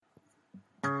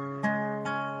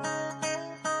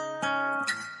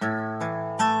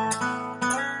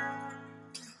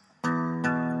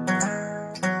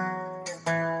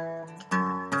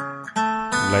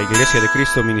La Iglesia de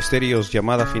Cristo Ministerios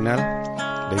Llamada Final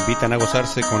le invitan a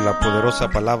gozarse con la poderosa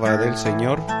palabra del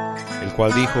Señor, el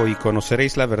cual dijo: y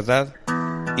conoceréis la verdad,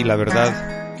 y la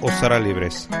verdad os hará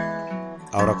libres.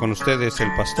 Ahora con ustedes el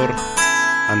pastor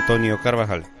Antonio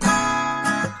Carvajal.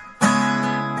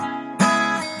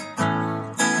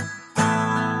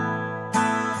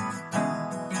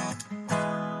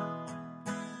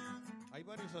 Hay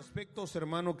varios aspectos,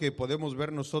 hermano, que podemos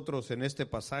ver nosotros en este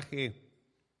pasaje.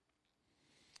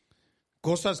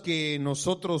 Cosas que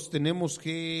nosotros tenemos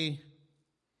que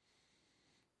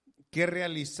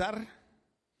realizar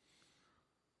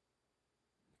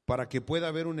para que pueda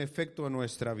haber un efecto en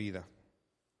nuestra vida.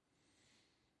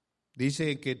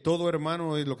 Dice que todo,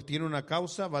 hermano, es lo que tiene una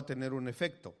causa, va a tener un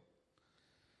efecto.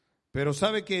 Pero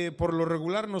sabe que por lo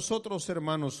regular nosotros,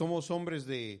 hermanos, somos hombres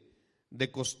de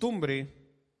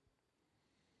costumbre,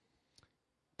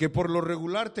 que por lo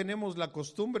regular tenemos la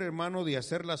costumbre, hermano, de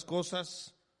hacer las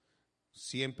cosas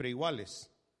siempre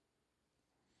iguales.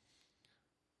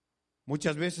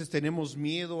 Muchas veces tenemos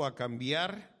miedo a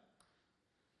cambiar.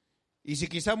 Y si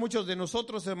quizá muchos de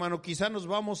nosotros, hermano, quizá nos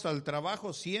vamos al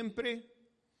trabajo siempre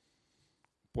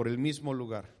por el mismo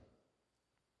lugar.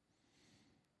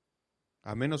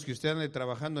 A menos que usted ande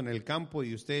trabajando en el campo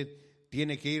y usted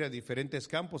tiene que ir a diferentes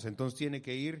campos, entonces tiene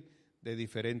que ir de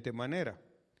diferente manera.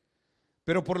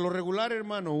 Pero por lo regular,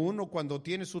 hermano, uno cuando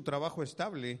tiene su trabajo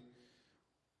estable,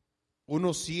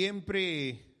 uno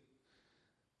siempre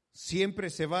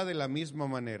se va de la misma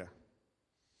manera.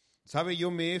 ¿Sabe?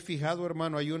 Yo me he fijado,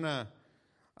 hermano, hay una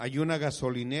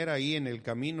gasolinera ahí en el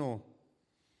camino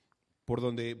por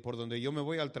donde yo me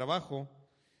voy al trabajo,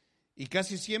 y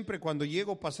casi siempre cuando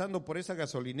llego pasando por esa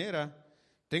gasolinera,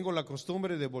 tengo la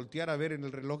costumbre de voltear a ver en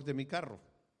el reloj de mi carro.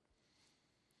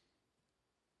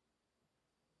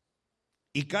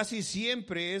 Y casi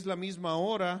siempre es la misma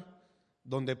hora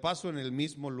donde paso en el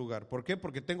mismo lugar. ¿Por qué?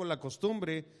 Porque tengo la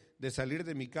costumbre de salir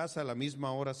de mi casa a la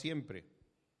misma hora siempre.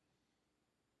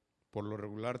 Por lo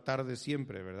regular tarde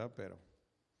siempre, ¿verdad?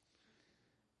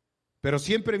 Pero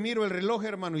siempre miro el reloj,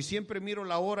 hermano, y siempre miro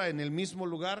la hora en el mismo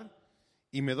lugar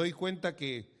y me doy cuenta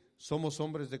que somos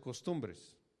hombres de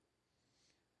costumbres.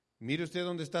 Mire usted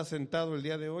dónde está sentado el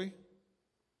día de hoy.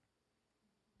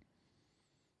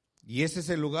 Y ese es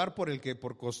el lugar por el que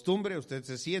por costumbre usted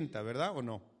se sienta, ¿verdad o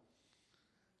no?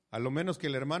 A lo menos que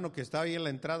el hermano que estaba ahí en la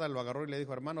entrada lo agarró y le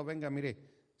dijo: hermano, venga,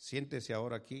 mire, siéntese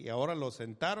ahora aquí. Y ahora lo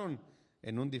sentaron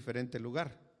en un diferente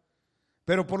lugar.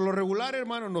 Pero por lo regular,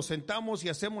 hermano, nos sentamos y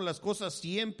hacemos las cosas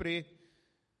siempre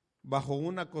bajo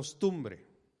una costumbre.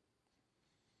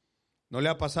 ¿No le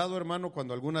ha pasado, hermano,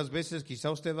 cuando algunas veces quizá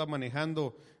usted va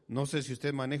manejando, no sé si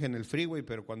usted maneja en el freeway,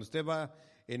 pero cuando usted va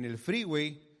en el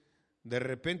freeway, de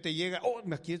repente llega,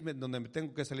 aquí es donde me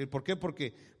tengo que salir? ¿Por qué?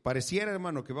 Porque pareciera,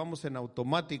 hermano, que vamos en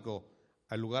automático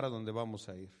al lugar a donde vamos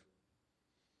a ir.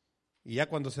 Y ya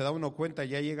cuando se da uno cuenta,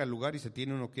 ya llega al lugar y se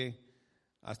tiene uno que,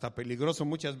 hasta peligroso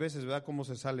muchas veces, ¿verdad? Cómo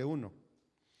se sale uno.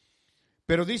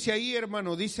 Pero dice ahí,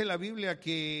 hermano, dice la Biblia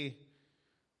que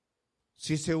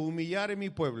si se humillare mi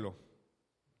pueblo,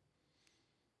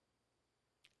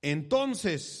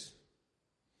 entonces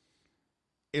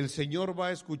el Señor va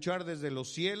a escuchar desde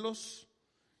los cielos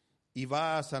y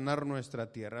va a sanar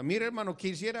nuestra tierra. Mire, hermano,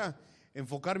 quisiera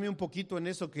enfocarme un poquito en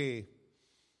eso que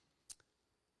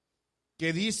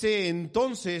dice: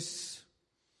 entonces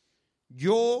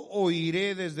yo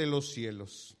oiré desde los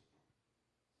cielos.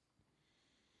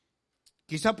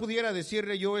 Quizá pudiera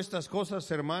decirle yo estas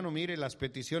cosas, hermano, mire, las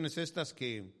peticiones estas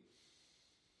que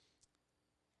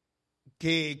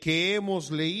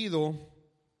hemos leído.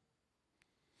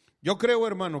 Yo creo,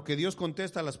 hermano, que Dios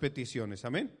contesta las peticiones,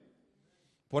 amén.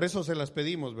 Por eso se las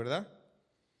pedimos, ¿verdad?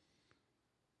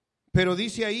 Pero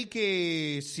dice ahí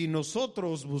que si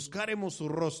nosotros buscáremos su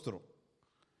rostro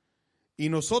y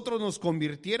nosotros nos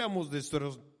convirtiéramos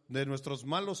de nuestros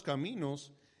malos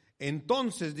caminos,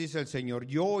 entonces, dice el Señor,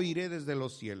 yo oiré desde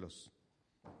los cielos.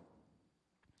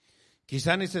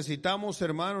 Quizá necesitamos,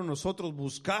 hermano, nosotros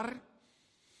buscar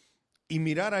y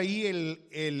mirar ahí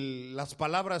las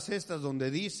palabras estas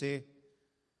donde dice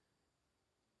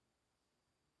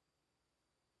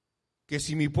que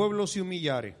si mi pueblo se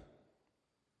humillare.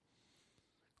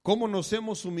 ¿Cómo nos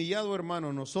hemos humillado,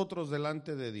 hermano, nosotros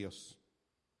delante de Dios?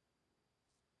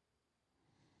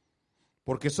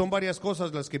 Porque son varias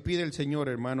cosas las que pide el Señor,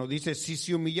 hermano. Dice: si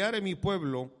se humillare mi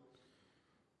pueblo,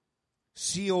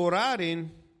 si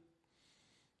oraren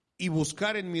y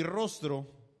buscaren mi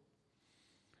rostro.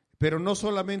 Pero no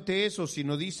solamente eso,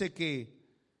 sino dice que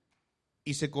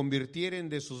y se convirtieren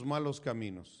de sus malos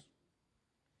caminos.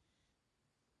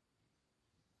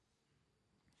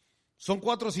 Son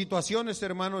 4 situaciones,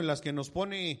 hermano, en las que nos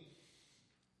pone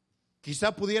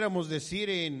Quizá pudiéramos decir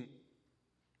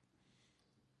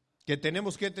que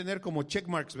tenemos que tener como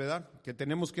checkmarks, ¿verdad? Que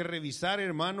tenemos que revisar,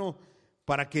 hermano,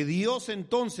 para que Dios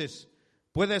entonces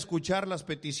pueda escuchar las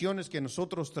peticiones que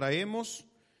nosotros traemos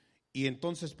y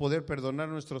entonces poder perdonar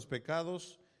nuestros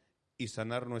pecados y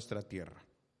sanar nuestra tierra.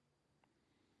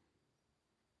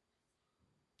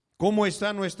 ¿Cómo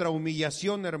está nuestra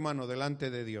humillación, hermano, delante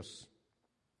de Dios?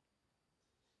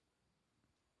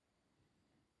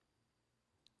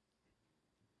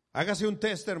 Hágase un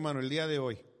test, hermano, el día de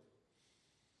hoy.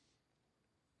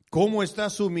 ¿Cómo está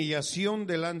su humillación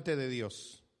delante de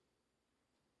Dios?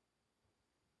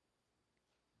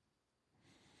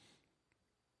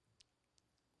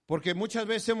 Porque muchas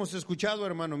veces hemos escuchado,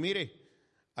 hermano, mire,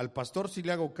 al pastor sí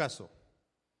le hago caso,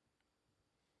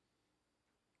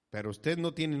 pero usted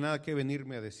no tiene nada que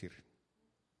venirme a decir.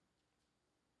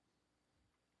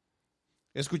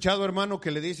 He escuchado, hermano,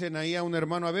 que le dicen ahí a un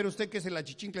hermano, a ver, usted que es el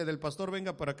achichincle del pastor,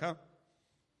 venga para acá.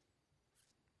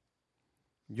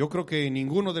 Yo creo que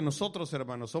ninguno de nosotros,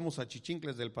 hermanos, somos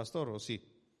achichincles del pastor, ¿o sí?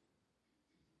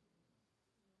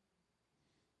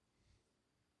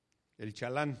 El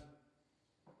chalán.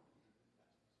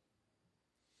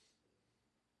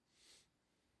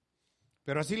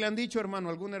 Pero así le han dicho, hermano,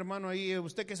 algún hermano ahí,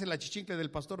 usted que es el achichincle del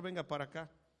pastor, venga para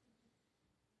acá.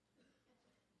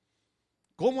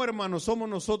 ¿Cómo, hermanos, somos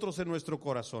nosotros en nuestro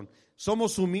corazón?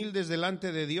 ¿Somos humildes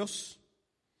delante de Dios?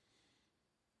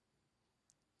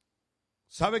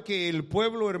 ¿Sabe que el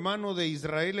pueblo, hermano, de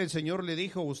Israel, el Señor le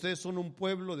dijo, ustedes son un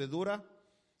pueblo de dura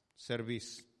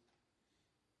cerviz?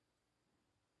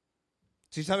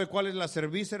 ¿Sí sabe cuál es la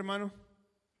cerviz, hermano?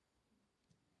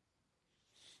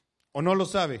 ¿O no lo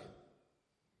sabe?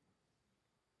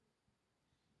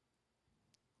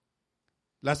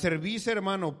 La cerviz,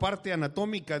 hermano, parte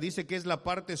anatómica, dice que es la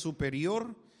parte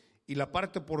superior y la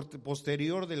parte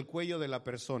posterior del cuello de la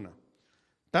persona,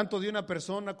 tanto de una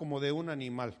persona como de un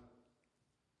animal.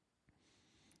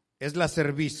 Es la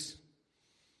cerviz.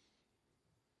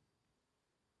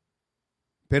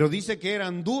 Pero dice que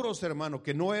eran duros, hermano,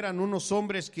 que no eran unos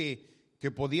hombres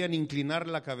que podían inclinar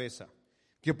la cabeza,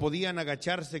 que podían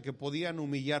agacharse, que podían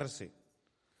humillarse.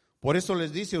 Por eso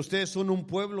les dice, ustedes son un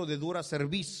pueblo de dura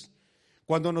cerviz.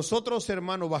 Cuando nosotros,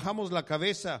 hermano, bajamos la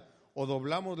cabeza o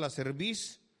doblamos la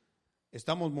cerviz,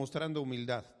 estamos mostrando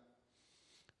humildad.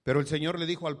 Pero el Señor le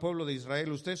dijo al pueblo de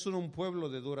Israel, ustedes son un pueblo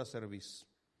de dura cerviz.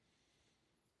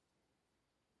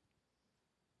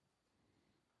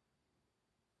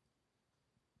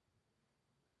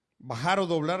 Bajar o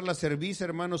doblar la cerviz,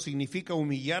 hermano, significa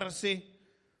humillarse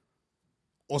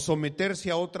o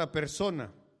someterse a otra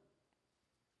persona.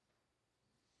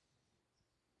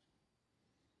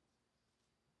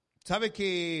 ¿Sabe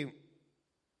que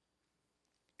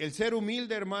el ser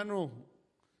humilde, hermano,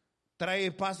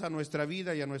 trae paz a nuestra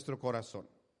vida y a nuestro corazón?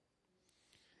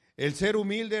 El ser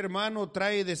humilde, hermano,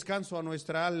 trae descanso a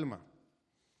nuestra alma.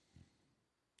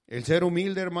 El ser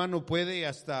humilde, hermano, puede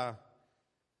hasta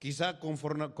quizá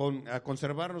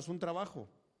conservarnos un trabajo.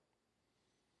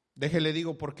 Déjele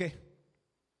digo por qué.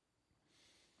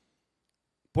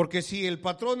 Porque si el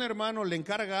patrón, hermano, le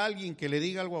encarga a alguien que le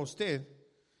diga algo a usted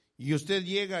y usted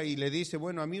llega y le dice,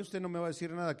 bueno, a mí usted no me va a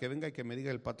decir nada, que venga y que me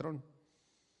diga el patrón.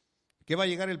 ¿Qué va a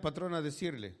llegar el patrón a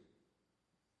decirle?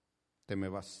 Te me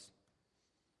vas.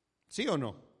 ¿Sí o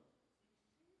no?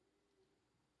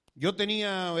 Yo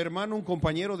tenía, hermano, un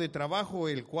compañero de trabajo,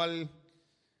 el cual,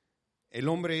 el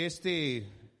hombre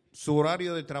su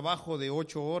horario de trabajo de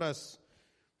 8 horas,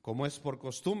 como es por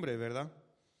costumbre, ¿verdad?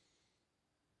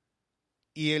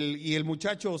 Y el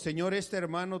muchacho, señor,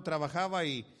 hermano, trabajaba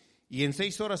y en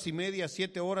 6 horas y media,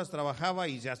 7 horas trabajaba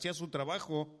y hacía su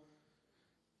trabajo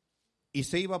y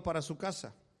se iba para su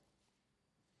casa.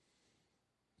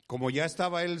 Como ya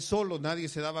estaba él solo, nadie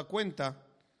se daba cuenta.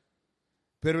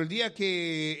 Pero el día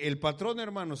que el patrón,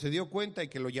 hermano, se dio cuenta y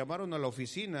que lo llamaron a la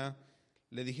oficina,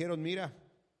 le dijeron, mira,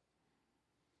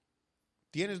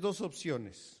 tienes 2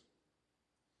 opciones.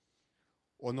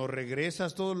 O nos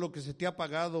regresas todo lo que se te ha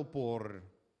pagado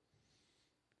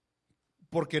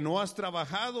porque no has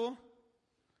trabajado,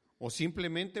 o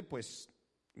simplemente pues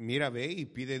mira, ve y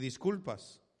pide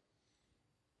disculpas.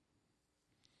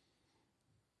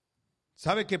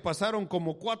 ¿Sabe que pasaron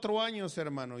como 4 años,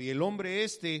 hermano? Y el hombre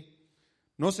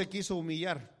no se quiso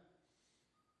humillar.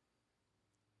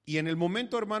 Y en el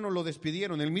momento, hermano, lo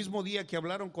despidieron. El mismo día que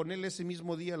hablaron con él, ese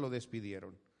mismo día lo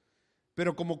despidieron.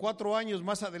 Pero como 4 años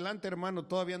más adelante, hermano,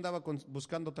 todavía andaba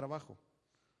buscando trabajo.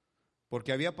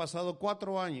 Porque había pasado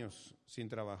 4 años sin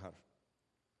trabajar.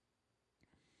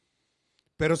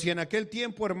 Pero si en aquel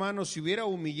tiempo, hermano, se hubiera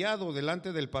humillado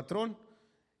delante del patrón,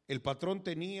 el patrón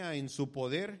tenía en su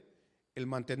poder el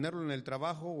mantenerlo en el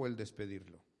trabajo o el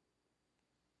despedirlo.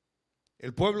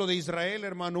 El pueblo de Israel,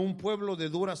 hermano, un pueblo de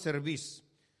dura cerviz.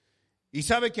 Y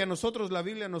sabe que a nosotros la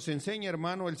Biblia nos enseña,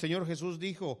 hermano, el Señor Jesús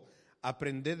dijo: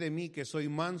 aprended de mí que soy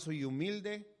manso y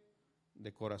humilde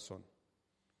de corazón.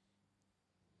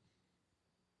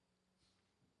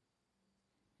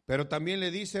 Pero también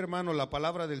le dice, hermano, la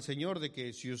palabra del Señor de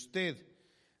que si usted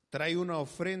trae una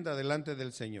ofrenda delante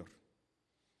del Señor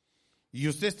y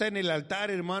usted está en el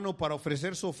altar, hermano, para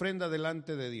ofrecer su ofrenda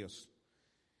delante de Dios,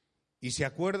 y se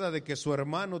acuerda de que su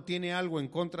hermano tiene algo en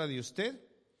contra de usted,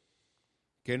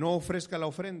 que no ofrezca la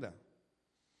ofrenda.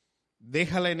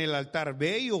 Déjala en el altar,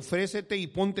 ve y ofrécete y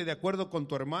ponte de acuerdo con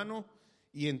tu hermano,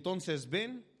 y entonces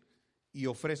ven y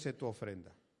ofrece tu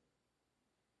ofrenda.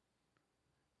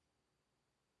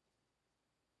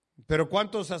 Pero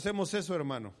 ¿cuántos hacemos eso,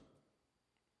 hermano?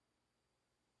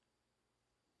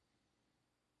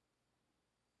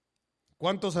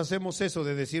 ¿Cuántos hacemos eso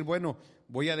de decir, bueno,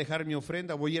 voy a dejar mi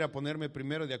ofrenda, voy a ir a ponerme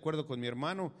primero de acuerdo con mi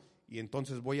hermano y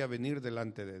entonces voy a venir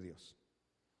delante de Dios?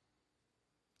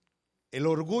 El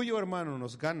orgullo, hermano,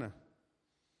 nos gana,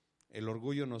 el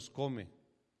orgullo nos come.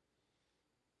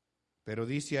 Pero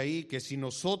dice ahí que si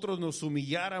nosotros nos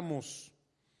humilláramos,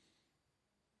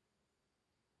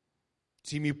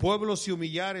 si mi pueblo se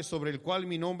humillare sobre el cual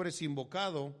mi nombre es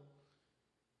invocado,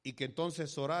 y que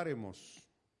entonces oráremos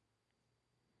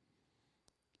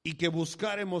y que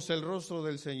buscáremos el rostro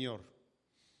del Señor.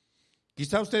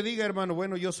 Quizá usted diga, hermano,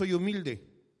 bueno, yo soy humilde.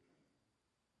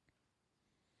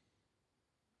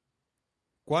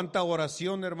 ¿Cuánta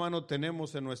oración, hermano,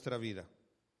 tenemos en nuestra vida?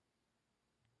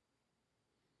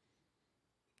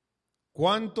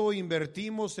 ¿Cuánto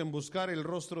invertimos en buscar el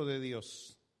rostro de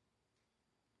Dios?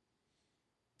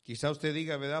 Quizá usted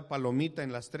diga, ¿verdad? Palomita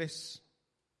en las 3.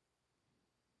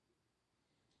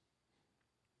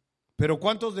 Pero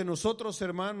 ¿cuántos de nosotros,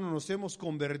 hermanos, nos hemos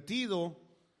convertido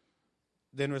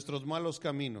de nuestros malos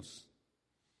caminos?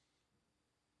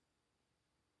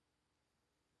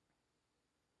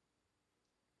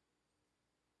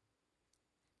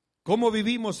 ¿Cómo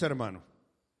vivimos, hermano?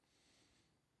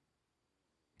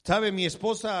 ¿Sabe, mi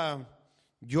esposa,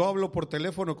 yo hablo por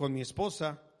teléfono con mi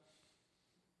esposa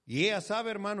y ella sabe,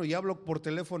 hermano, y hablo por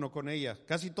teléfono con ella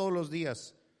casi todos los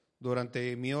días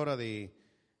durante mi hora de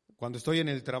cuando estoy en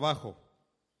el trabajo?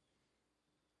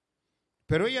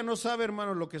 Pero ella no sabe,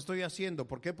 hermano, lo que estoy haciendo.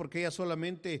 ¿Por qué? Porque ella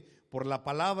solamente por la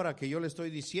palabra que yo le estoy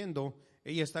diciendo,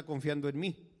 ella está confiando en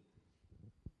mí.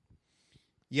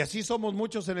 Y así somos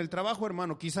muchos en el trabajo,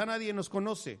 hermano. Quizá nadie nos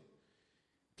conoce,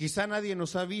 quizá nadie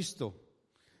nos ha visto,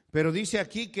 pero dice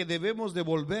aquí que debemos de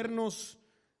volvernos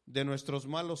de nuestros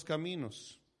malos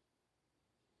caminos.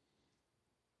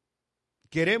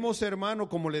 Queremos, hermano,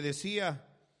 como le decía,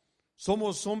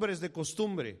 somos hombres de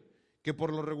costumbre, que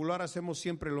por lo regular hacemos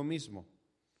siempre lo mismo.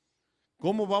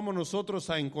 ¿Cómo vamos nosotros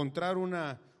a encontrar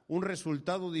un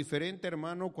resultado diferente,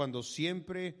 hermano, cuando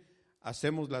siempre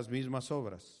hacemos las mismas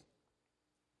obras?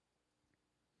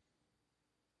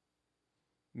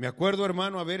 Me acuerdo,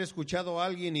 hermano, haber escuchado a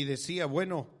alguien y decía,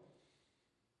 bueno,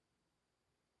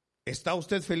 ¿está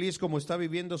usted feliz como está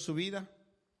viviendo su vida?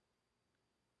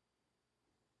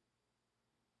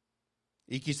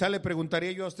 Y quizá le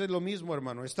preguntaría yo a usted lo mismo,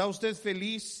 hermano. ¿Está usted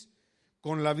feliz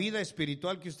con la vida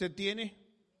espiritual que usted tiene?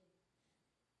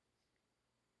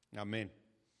 Amén.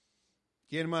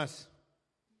 ¿Quién más?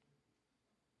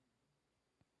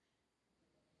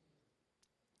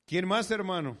 ¿Quién más,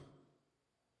 hermano?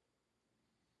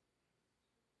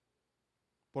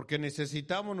 Porque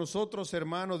necesitamos nosotros,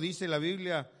 hermano, dice la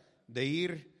Biblia, de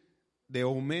ir de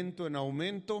aumento en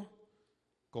aumento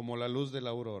como la luz de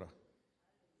la aurora.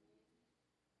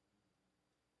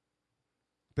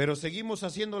 Pero seguimos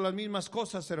haciendo las mismas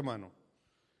cosas, hermano.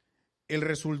 El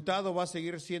resultado va a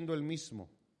seguir siendo el mismo.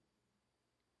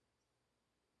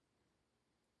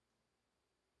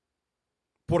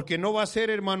 Porque no va a ser,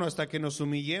 hermano, hasta que nos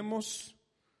humillemos,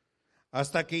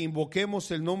 hasta que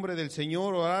invoquemos el nombre del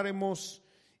Señor, oráremos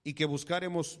y que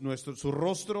buscáremos su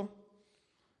rostro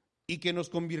y que nos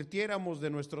convirtiéramos de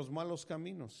nuestros malos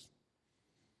caminos.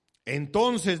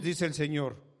 Entonces, dice el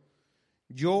Señor,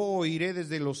 yo oiré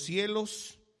desde los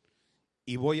cielos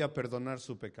y voy a perdonar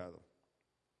su pecado.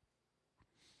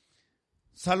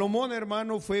 Salomón,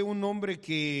 hermano, fue un hombre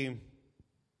que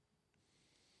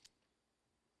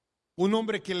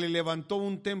le levantó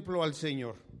un templo al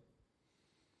Señor.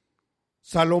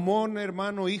 Salomón,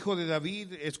 hermano, hijo de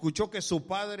David, escuchó que su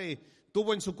padre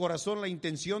tuvo en su corazón la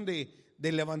intención de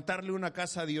levantarle una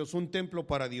casa a Dios, un templo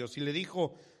para Dios, y le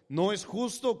dijo, no es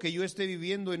justo que yo esté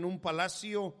viviendo en un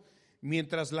palacio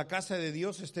mientras la casa de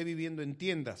Dios esté viviendo en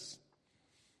tiendas.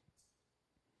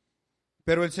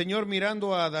 Pero el Señor,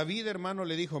 mirando a David, hermano,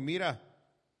 le dijo: mira,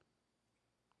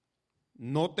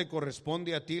 no te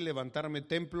corresponde a ti levantarme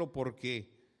templo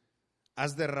porque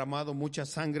has derramado mucha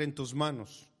sangre en tus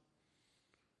manos.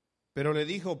 Pero le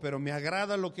dijo: pero me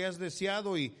agrada lo que has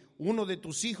deseado y uno de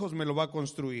tus hijos me lo va a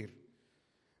construir.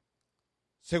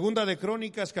 Segunda de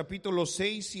Crónicas, capítulo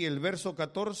 6 y el verso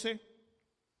 14.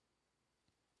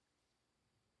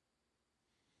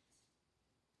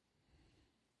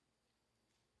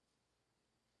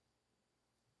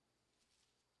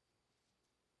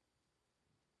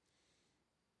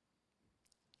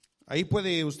 Ahí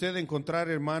puede usted encontrar,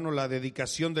 hermano, la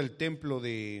dedicación del templo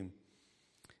de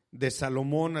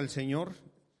Salomón al Señor.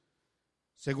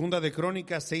 Segunda de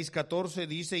Crónicas 6:14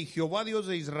 dice: y Jehová Dios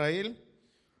de Israel,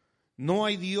 no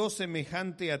hay Dios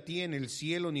semejante a ti en el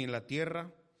cielo ni en la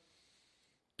tierra,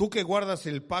 tú que guardas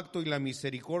el pacto y la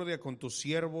misericordia con tus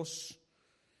siervos.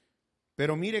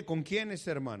 Pero mire con quién es,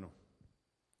 hermano.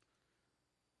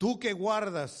 Tú que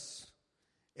guardas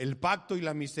el pacto y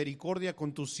la misericordia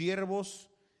con tus siervos,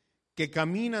 que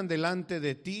caminan delante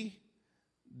de ti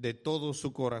de todo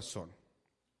su corazón.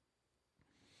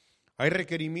 Hay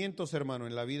requerimientos, hermano,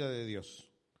 en la vida de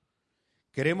Dios.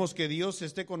 Queremos que Dios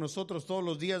esté con nosotros todos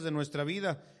los días de nuestra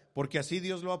vida, porque así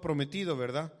Dios lo ha prometido,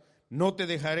 ¿verdad? No te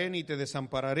dejaré ni te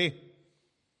desampararé.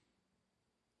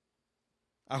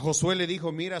 A Josué le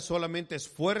dijo: mira, solamente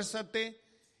esfuérzate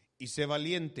y sé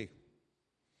valiente.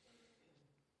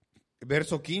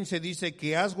 Verso 15 dice: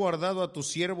 que has guardado a tu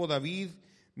siervo David,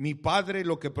 mi padre,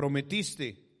 lo que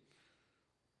prometiste.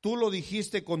 Tú lo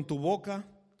dijiste con tu boca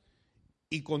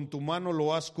y con tu mano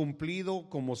lo has cumplido,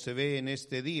 como se ve en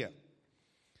este día.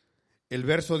 El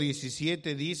verso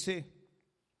 17 dice: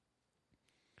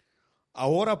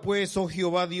 ahora pues, oh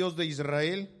Jehová Dios de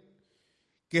Israel,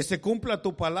 que se cumpla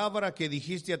tu palabra que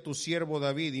dijiste a tu siervo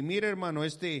David. Y mire, hermano,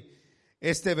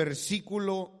 este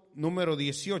versículo número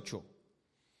 18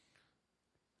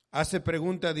 hace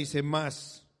pregunta, dice: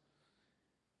 más,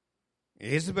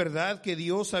 ¿es verdad que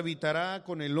Dios habitará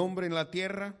con el hombre en la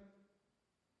tierra?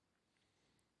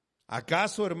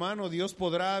 ¿Acaso, hermano, Dios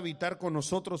podrá habitar con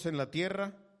nosotros en la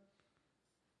tierra?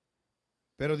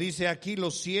 Pero dice aquí: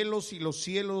 los cielos y los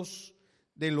cielos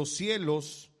de los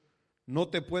cielos no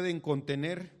te pueden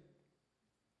contener,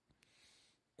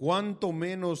 cuánto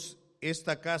menos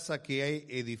esta casa que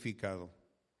he edificado.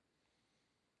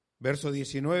 Verso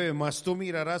 19: mas tú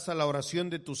mirarás a la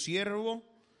oración de tu siervo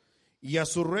y a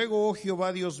su ruego, oh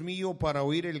Jehová Dios mío, para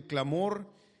oír el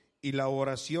clamor y la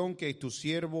oración que tu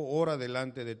siervo ora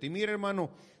delante de ti. Mira, hermano,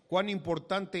 cuán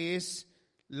importante es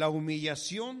la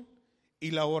humillación y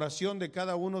la oración de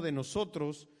cada uno de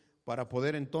nosotros para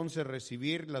poder entonces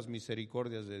recibir las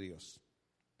misericordias de Dios.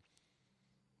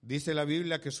 Dice la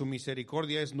Biblia que su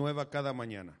misericordia es nueva cada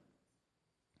mañana.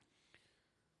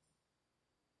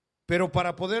 Pero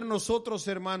para poder nosotros,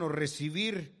 hermanos,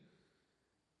 recibir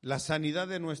la sanidad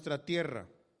de nuestra tierra,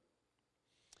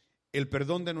 el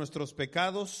perdón de nuestros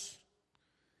pecados,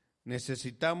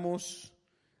 necesitamos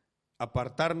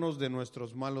apartarnos de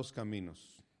nuestros malos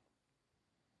caminos.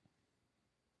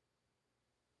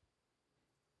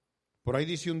 Por ahí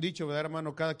dice un dicho, ¿verdad,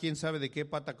 hermano? Cada quien sabe de qué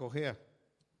pata cojea.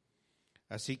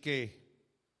 Así que,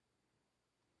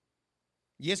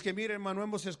 y es que mire, hermano,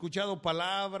 hemos escuchado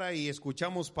palabra y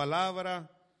escuchamos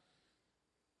palabra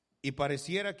y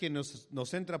pareciera que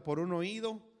nos entra por un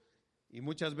oído y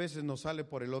muchas veces nos sale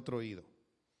por el otro oído.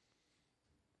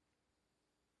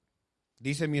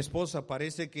 Dice mi esposa: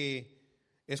 parece que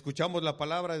escuchamos la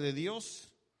palabra de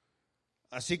Dios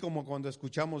así como cuando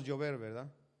escuchamos llover,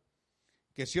 ¿verdad?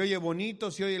 Que se oye bonito,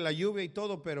 se oye la lluvia y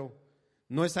todo, pero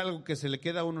no es algo que se le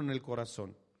queda a uno en el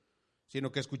corazón,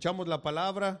 sino que escuchamos la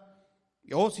palabra,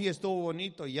 oh sí, estuvo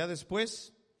bonito, y ya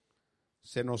después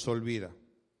se nos olvida.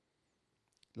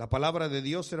 La palabra de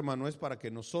Dios, hermano, es para que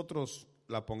nosotros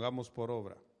la pongamos por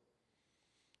obra.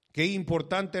 Qué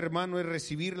importante, hermano, es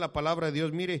recibir la palabra de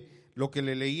Dios. Mire lo que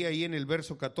le leí ahí en el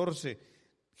verso 14.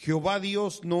 Jehová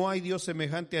Dios, no hay Dios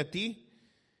semejante a ti,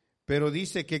 pero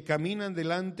dice que caminan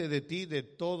delante de ti de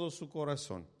todo su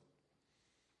corazón.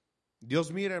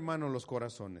 Dios mira, hermano, los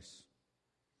corazones.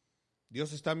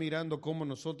 Dios está mirando cómo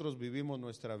nosotros vivimos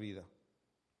nuestra vida.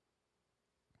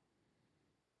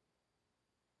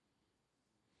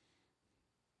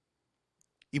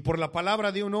 Y por la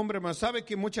palabra de un hombre más, sabe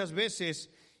que muchas veces,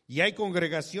 y hay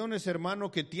congregaciones,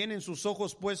 hermano, que tienen sus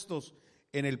ojos puestos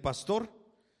en el pastor,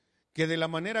 que de la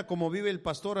manera como vive el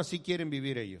pastor, así quieren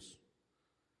vivir ellos.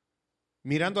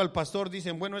 Mirando al pastor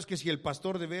dicen: bueno, es que si el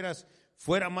pastor de veras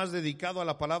fuera más dedicado a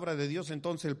la palabra de Dios,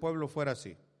 entonces el pueblo fuera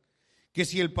así. Que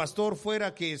si el pastor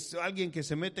fuera que es alguien que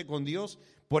se mete con Dios,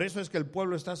 por eso es que el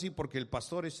pueblo está así, porque el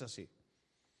pastor es así.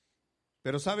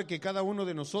 Pero sabe que cada uno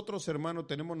de nosotros, hermano,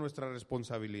 tenemos nuestra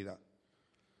responsabilidad.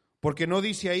 Porque no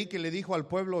dice ahí que le dijo al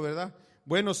pueblo, ¿verdad?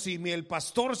 Bueno, si el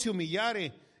pastor se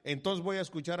humillare, entonces voy a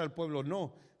escuchar al pueblo.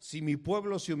 No, si mi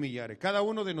pueblo se humillare. Cada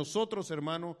uno de nosotros,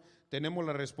 hermano, tenemos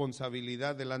la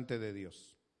responsabilidad delante de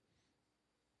Dios.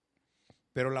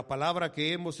 Pero la palabra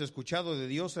que hemos escuchado de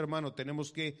Dios, hermano,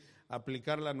 tenemos que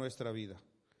aplicarla a nuestra vida.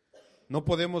 No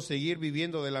podemos seguir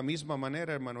viviendo de la misma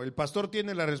manera, hermano. El pastor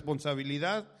tiene la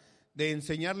responsabilidad de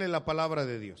enseñarle la palabra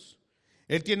de Dios.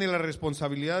 Él tiene la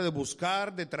responsabilidad de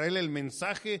buscar, de traerle el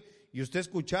mensaje y usted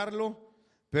escucharlo,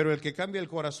 pero el que cambia el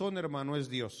corazón, hermano, es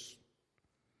Dios.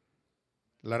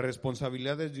 La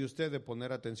responsabilidad es de usted de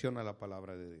poner atención a la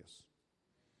palabra de Dios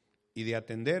y de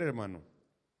atender, hermano.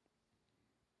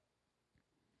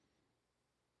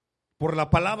 Por la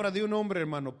palabra de un hombre,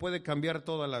 hermano, puede cambiar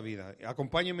toda la vida.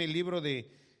 Acompáñeme el libro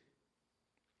de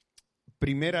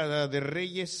Primera de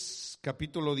Reyes,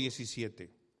 capítulo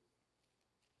 17.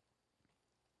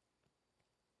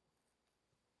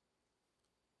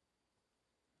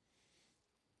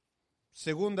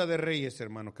 Segunda de Reyes,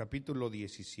 hermano, capítulo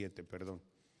 17, perdón.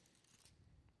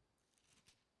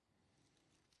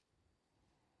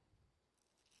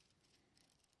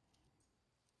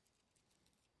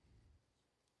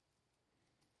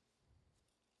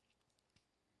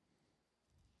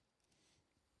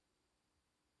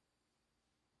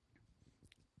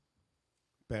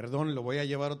 Perdón, lo voy a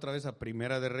llevar otra vez a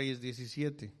Primera de Reyes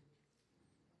 17.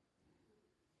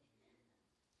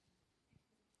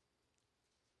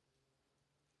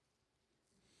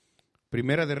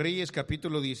 Primera de Reyes,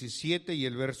 capítulo 17 y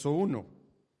el verso 1.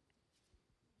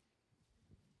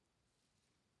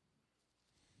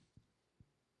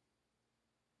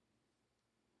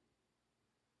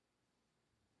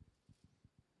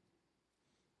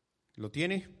 ¿Lo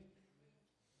tiene?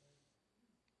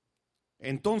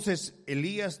 Entonces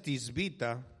Elías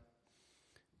Tisbita,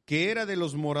 que era de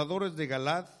los moradores de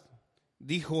Galad,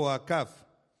 dijo a Acab: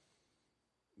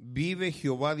 vive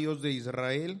Jehová Dios de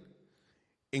Israel,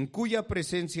 en cuya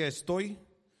presencia estoy,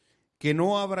 que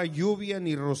no habrá lluvia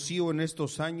ni rocío en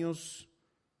estos años,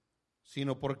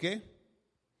 sino ¿por qué?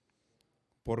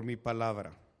 Por mi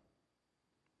palabra.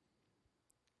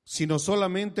 Sino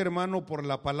solamente, hermano, por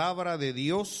la palabra de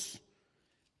Dios,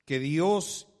 que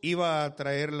Dios iba a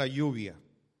traer la lluvia.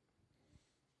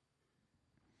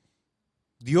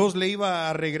 Dios le iba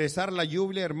a regresar la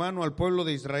lluvia, hermano, al pueblo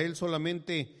de Israel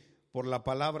solamente por la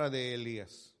palabra de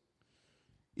Elías.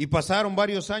 Y pasaron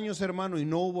varios años, hermano, y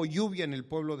no hubo lluvia en el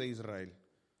pueblo de Israel.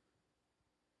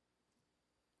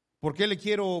 ¿Por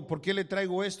qué le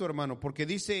traigo esto, hermano? Porque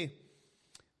dice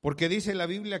la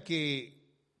Biblia que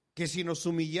si nos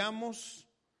humillamos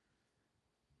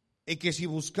y que si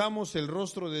buscamos el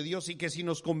rostro de Dios y que si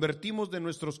nos convertimos de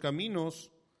nuestros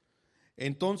caminos,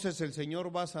 entonces el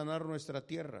Señor va a sanar nuestra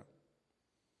tierra.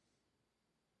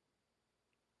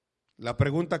 La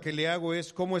pregunta que le hago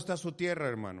es: ¿cómo está su tierra,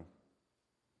 hermano?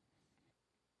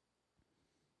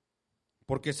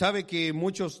 Porque sabe que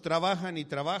muchos trabajan y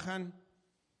trabajan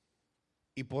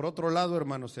y por otro lado,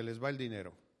 hermano, se les va el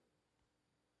dinero.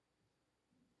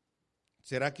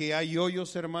 ¿Será que hay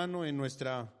hoyos, hermano, en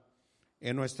nuestra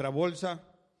bolsa?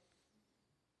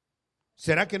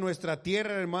 ¿Será que nuestra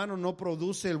tierra, hermano, no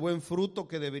produce el buen fruto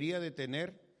que debería de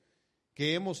tener?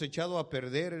 Que hemos echado a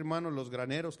perder, hermano, los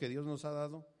graneros que Dios nos ha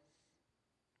dado.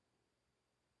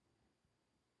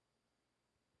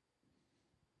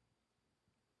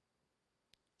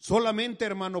 Solamente,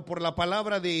 hermano, por la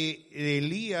palabra de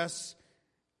Elías,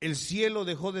 el cielo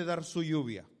dejó de dar su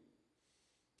lluvia.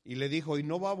 Y le dijo: y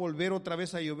no va a volver otra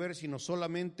vez a llover, sino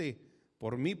solamente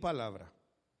por mi palabra.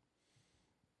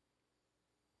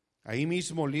 Ahí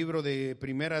mismo, libro de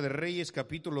Primera de Reyes,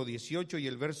 capítulo 18 y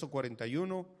el verso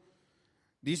 41,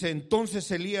 dice: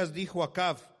 entonces Elías dijo a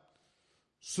Acab: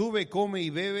 sube, come y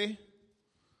bebe,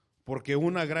 porque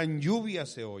una gran lluvia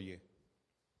se oye.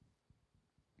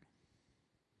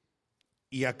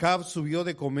 Y Acab subió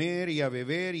de comer y a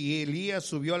beber, y Elías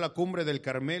subió a la cumbre del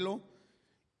Carmelo,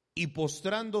 y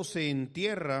postrándose en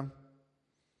tierra,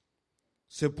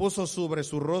 se puso sobre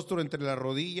su rostro entre las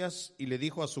rodillas, y le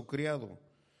dijo a su criado: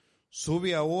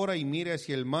 sube ahora y mire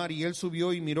hacia el mar. Y él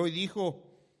subió y miró y dijo: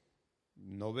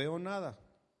 no veo nada.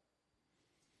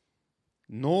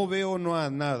 No veo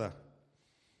nada.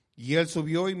 Y él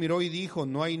subió y miró y dijo: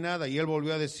 no hay nada. Y él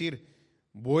volvió a decir: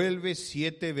 vuelve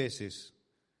 7 veces.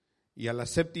 Y a la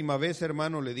 7ª vez,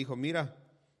 hermano, le dijo: mira,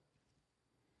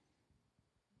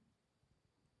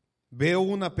 veo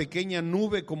una pequeña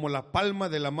nube como la palma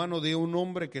de la mano de un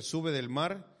hombre que sube del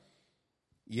mar.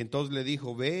 Y entonces le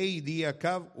dijo: ve y di a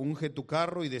Acab: unge tu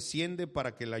carro y desciende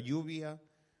para que la lluvia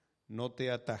no te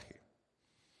ataje.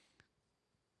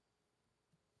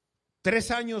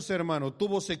 3 años, hermano,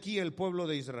 tuvo sequía el pueblo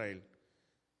de Israel.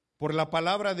 Por la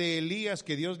palabra de Elías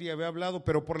que Dios le había hablado,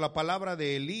 pero por la palabra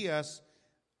de Elías,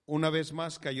 una vez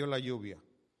más cayó la lluvia.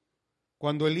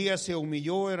 Cuando Elías se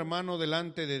humilló, hermano,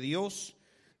 delante de Dios,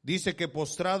 dice que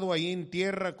postrado ahí en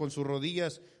tierra con sus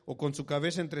rodillas o con su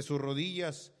cabeza entre sus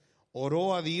rodillas,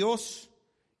 oró a Dios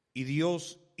y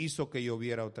Dios hizo que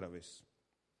lloviera otra vez.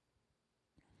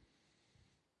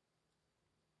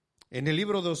 En el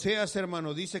libro de Oseas,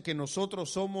 hermano, dice que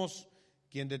nosotros somos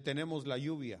quien detenemos la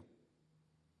lluvia.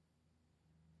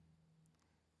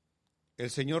 El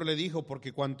Señor le dijo,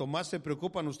 porque cuanto más se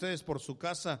preocupan ustedes por su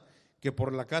casa que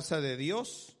por la casa de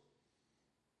Dios,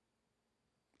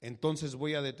 entonces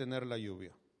voy a detener la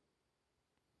lluvia.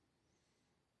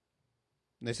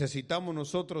 Necesitamos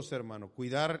nosotros, hermano,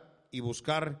 cuidar y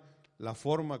buscar la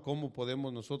forma como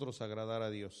podemos nosotros agradar a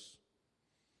Dios.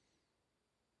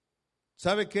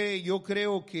 ¿Sabe qué? Yo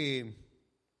creo que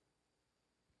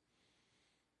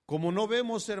como no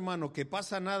vemos, hermano, que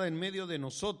pasa nada en medio de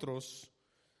nosotros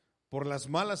por las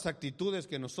malas actitudes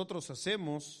que nosotros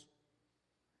hacemos,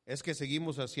 es que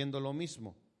seguimos haciendo lo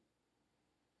mismo.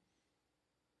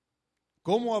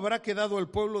 ¿Cómo habrá quedado el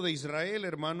pueblo de Israel,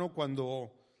 hermano, cuando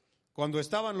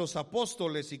estaban los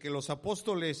apóstoles y que los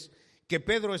apóstoles, que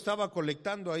Pedro estaba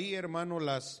colectando ahí, hermano,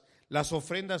 las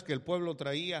ofrendas que el pueblo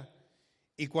traía?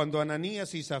 Y cuando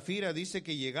Ananías y Zafira dice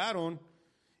que llegaron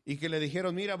y que le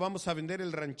dijeron, mira, vamos a vender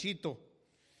el ranchito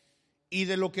y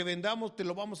de lo que vendamos te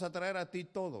lo vamos a traer a ti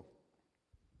todo.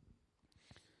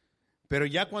 Pero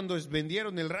ya cuando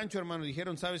vendieron el rancho, hermano,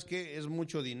 dijeron, ¿sabes qué? Es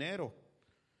mucho dinero.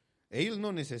 Ellos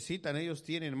no necesitan, ellos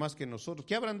tienen más que nosotros.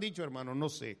 ¿Qué habrán dicho, hermano? No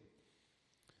sé.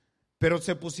 Pero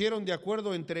se pusieron de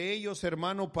acuerdo entre ellos,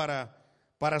 hermano,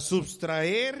 para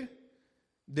sustraer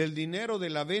del dinero de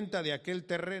la venta de aquel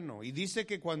terreno. Y dice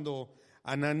que cuando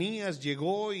Ananías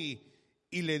llegó y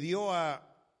le dio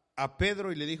a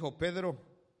Pedro y le dijo, Pedro,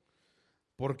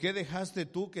 ¿por qué dejaste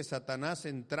tú que Satanás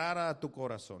entrara a tu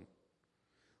corazón?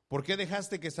 ¿Por qué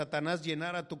dejaste que Satanás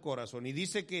llenara tu corazón? Y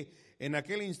dice que en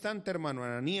aquel instante, hermano,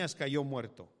 Ananías cayó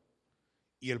muerto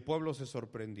y el pueblo se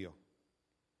sorprendió.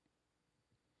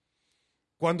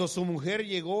 Cuando su mujer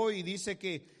llegó y dice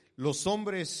que los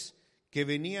hombres que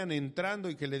venían entrando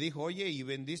y que le dijo, oye, ¿y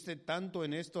vendiste tanto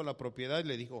en esto la propiedad?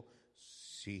 Le dijo,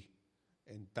 sí,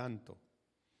 en tanto.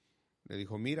 Le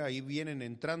dijo, mira, ahí vienen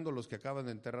entrando los que acaban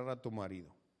de enterrar a tu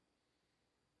marido.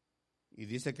 Y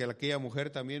dice que aquella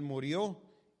mujer también murió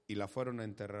y la fueron a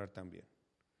enterrar también.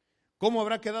 ¿Cómo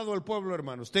habrá quedado el pueblo,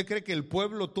 hermano? ¿Usted cree que el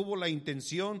pueblo tuvo la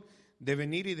intención de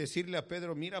venir y decirle a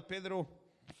Pedro, mira, Pedro,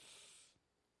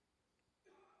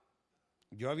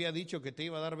 yo había dicho que te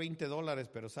iba a dar $20,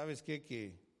 pero ¿sabes qué?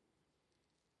 Que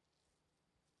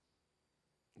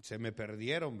se me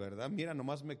perdieron, ¿verdad? Mira,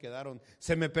 nomás me quedaron,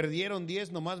 se me perdieron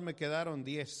 10, nomás me quedaron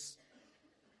 10.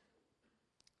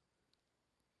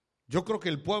 Yo creo que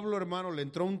el pueblo, hermano, le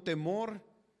entró un temor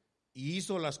y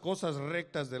hizo las cosas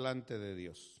rectas delante de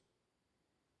Dios.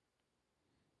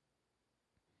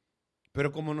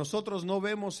 Pero como nosotros no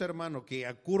vemos, hermano, que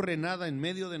ocurre nada en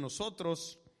medio de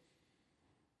nosotros,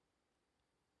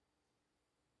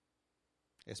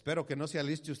 espero que no se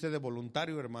aliste usted de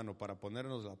voluntario, hermano, para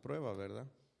ponernos la prueba,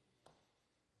 ¿verdad?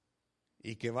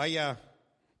 Y que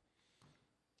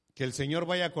el Señor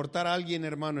vaya a cortar a alguien,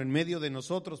 hermano, en medio de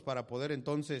nosotros para poder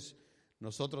entonces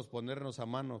nosotros ponernos a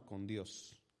mano con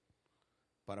Dios,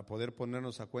 para poder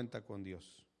ponernos a cuenta con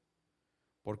Dios.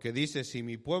 Porque dice, si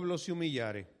mi pueblo se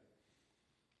humillare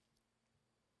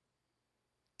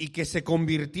y que se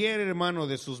convirtiere, hermano,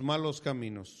 de sus malos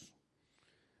caminos,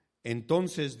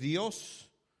 entonces Dios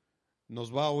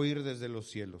nos va a oír desde los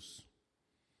cielos.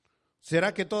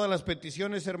 ¿Será que todas las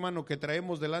peticiones, hermano, que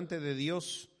traemos delante de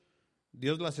Dios,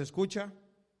 Dios las escucha?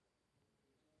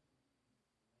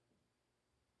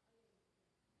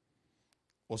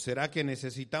 ¿O será que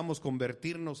necesitamos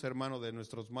convertirnos, hermano, de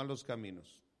nuestros malos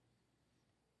caminos?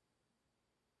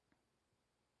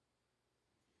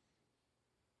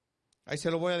 Ahí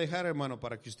se lo voy a dejar, hermano,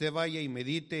 para que usted vaya y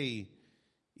medite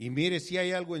y mire si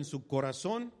hay algo en su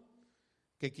corazón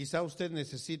que quizá usted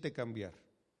necesite cambiar.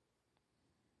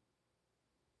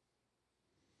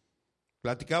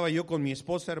 Platicaba yo con mi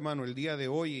esposa, hermano, el día de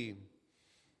hoy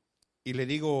y le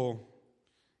digo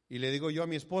yo a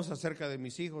mi esposa acerca de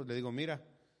mis hijos, le digo, mira,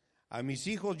 a mis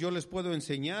hijos yo les puedo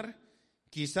enseñar,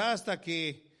 quizá hasta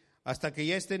que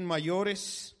ya estén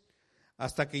mayores,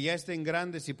 hasta que ya estén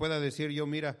grandes y pueda decir yo,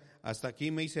 mira, hasta aquí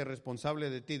me hice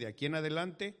responsable de ti, de aquí en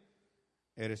adelante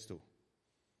eres tú.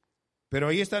 Pero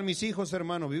ahí están mis hijos,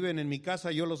 hermano, viven en mi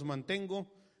casa, yo los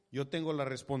mantengo, yo tengo la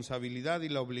responsabilidad y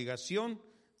la obligación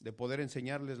de poder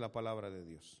enseñarles la palabra de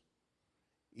Dios.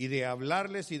 y de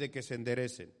hablarles y de que se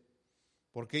enderecen,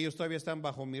 porque ellos todavía están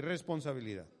bajo mi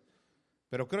responsabilidad.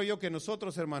 Pero creo yo que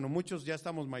nosotros, hermano, muchos ya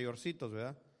estamos mayorcitos,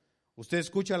 ¿verdad? Usted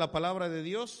escucha la palabra de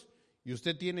Dios y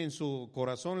usted tiene en su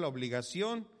corazón la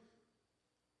obligación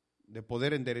de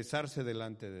poder enderezarse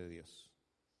delante de Dios.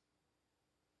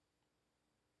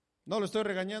 No lo estoy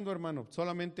regañando, hermano,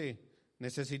 solamente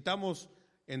necesitamos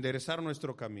enderezar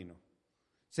nuestro camino.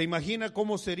 ¿Se imagina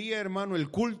cómo sería, hermano,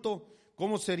 el culto?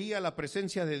 ¿Cómo sería la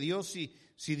presencia de Dios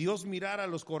si Dios mirara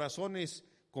los corazones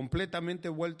completamente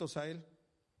vueltos a Él?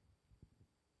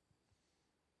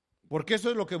 Porque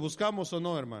eso es lo que buscamos, ¿o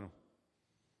no, hermano?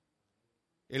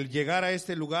 El llegar a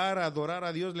este lugar, adorar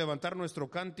a Dios, levantar nuestro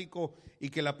cántico y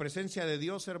que la presencia de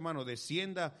Dios, hermano,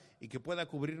 descienda y que pueda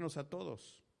cubrirnos a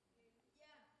todos.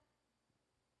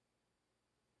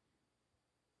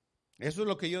 Eso es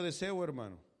lo que yo deseo,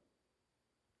 hermano.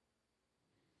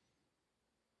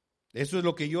 Eso es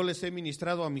lo que yo les he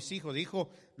ministrado a mis hijos. Dijo,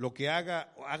 lo que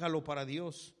haga, hágalo para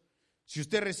Dios. Si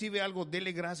usted recibe algo,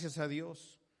 dele gracias a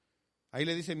Dios. Ahí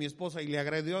le dice mi esposa, ¿y le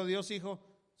agradó a Dios, hijo?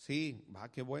 Sí,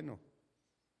 qué bueno.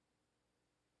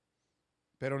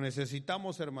 Pero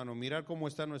necesitamos, hermano, mirar cómo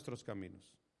están nuestros caminos.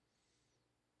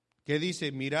 ¿Qué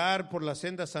dice? Mirar por las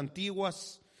sendas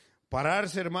antiguas,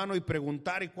 pararse, hermano, y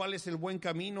preguntar, ¿y cuál es el buen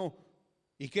camino?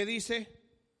 ¿Y qué dice?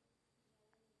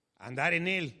 Andar en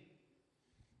él.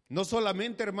 No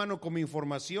solamente, hermano, como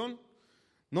información,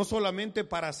 no solamente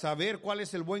para saber cuál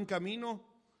es el buen camino,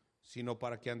 sino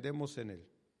para que andemos en él.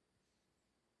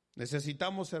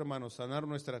 Necesitamos, hermanos, sanar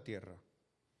nuestra tierra.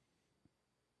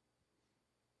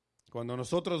 Cuando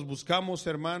nosotros buscamos,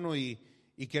 hermano, y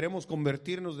queremos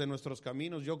convertirnos de nuestros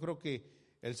caminos, yo creo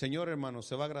que el Señor, hermano,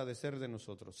 se va a agradecer de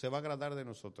nosotros, se va a agradar de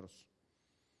nosotros.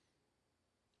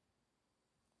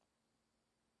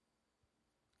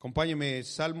 Acompáñeme,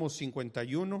 Salmo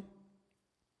 51.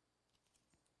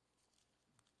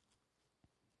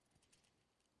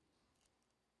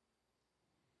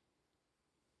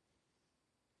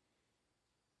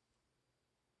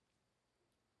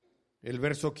 El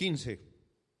verso 15.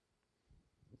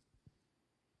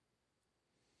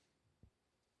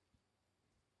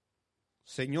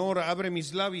 Señor, abre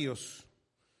mis labios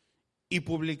y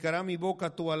publicará mi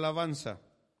boca tu alabanza.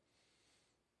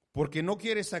 Porque no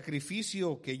quieres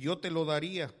sacrificio, que yo te lo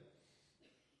daría.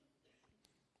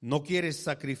 No quieres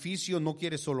sacrificio, no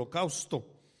quieres holocausto.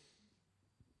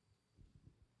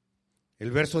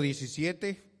 El verso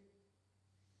 17.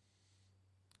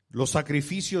 Los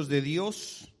sacrificios de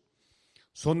Dios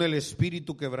son el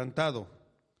espíritu quebrantado.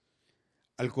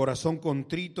 Al corazón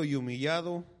contrito y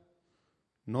humillado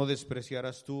no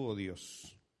despreciarás tú, oh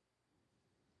Dios.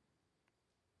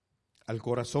 Al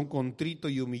corazón contrito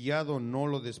y humillado no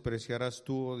lo despreciarás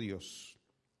tú, oh Dios.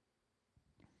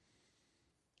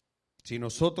 Si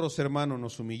nosotros, hermanos,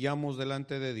 nos humillamos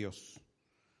delante de Dios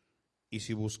y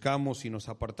si buscamos y nos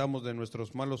apartamos de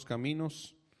nuestros malos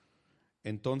caminos,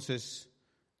 entonces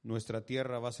nuestra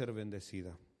tierra va a ser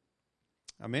bendecida.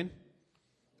 Amén.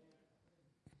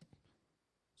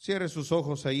 Cierre sus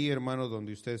ojos ahí, hermano,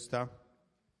 donde usted está.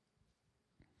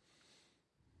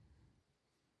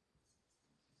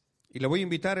 Y le voy a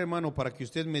invitar, hermano, para que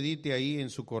usted medite ahí en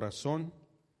su corazón.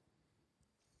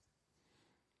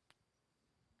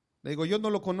 Le digo, yo no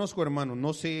lo conozco, hermano,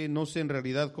 no sé en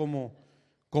realidad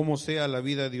cómo sea la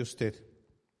vida de usted.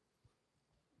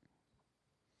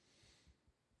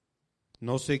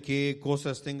 No sé qué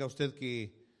cosas tenga usted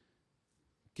que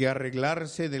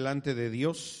arreglarse delante de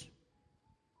Dios.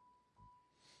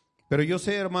 Pero yo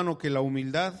sé, hermano, que la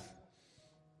humildad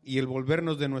y el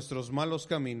volvernos de nuestros malos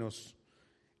caminos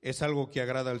es algo que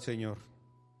agrada al Señor.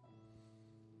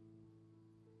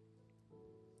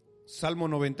 Salmo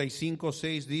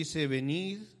 95:6 dice: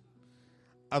 venid,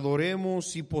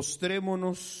 adoremos y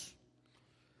postrémonos,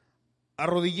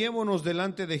 arrodillémonos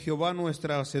delante de Jehová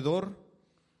nuestro Hacedor,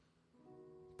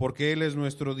 porque Él es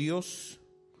nuestro Dios,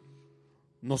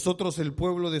 nosotros el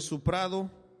pueblo de su prado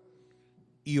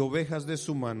y ovejas de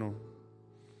su mano.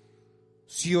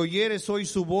 Si oyeres hoy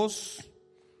su voz,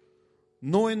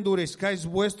 no endurezcáis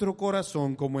vuestro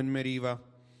corazón como en Meriba,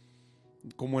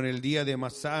 como en el día de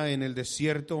Masá en el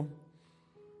desierto,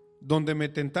 donde me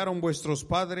tentaron vuestros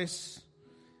padres,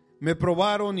 me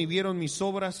probaron y vieron mis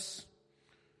obras.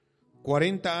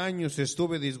 40 años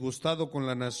estuve disgustado con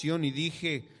la nación y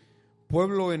dije: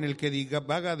 pueblo en el que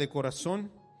vaga de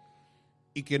corazón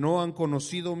y que no han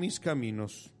conocido mis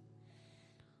caminos.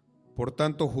 Por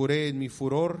tanto juré en mi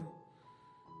furor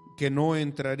que no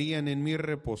entrarían en mi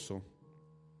reposo.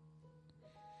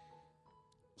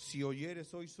 Si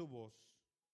oyeres hoy su voz,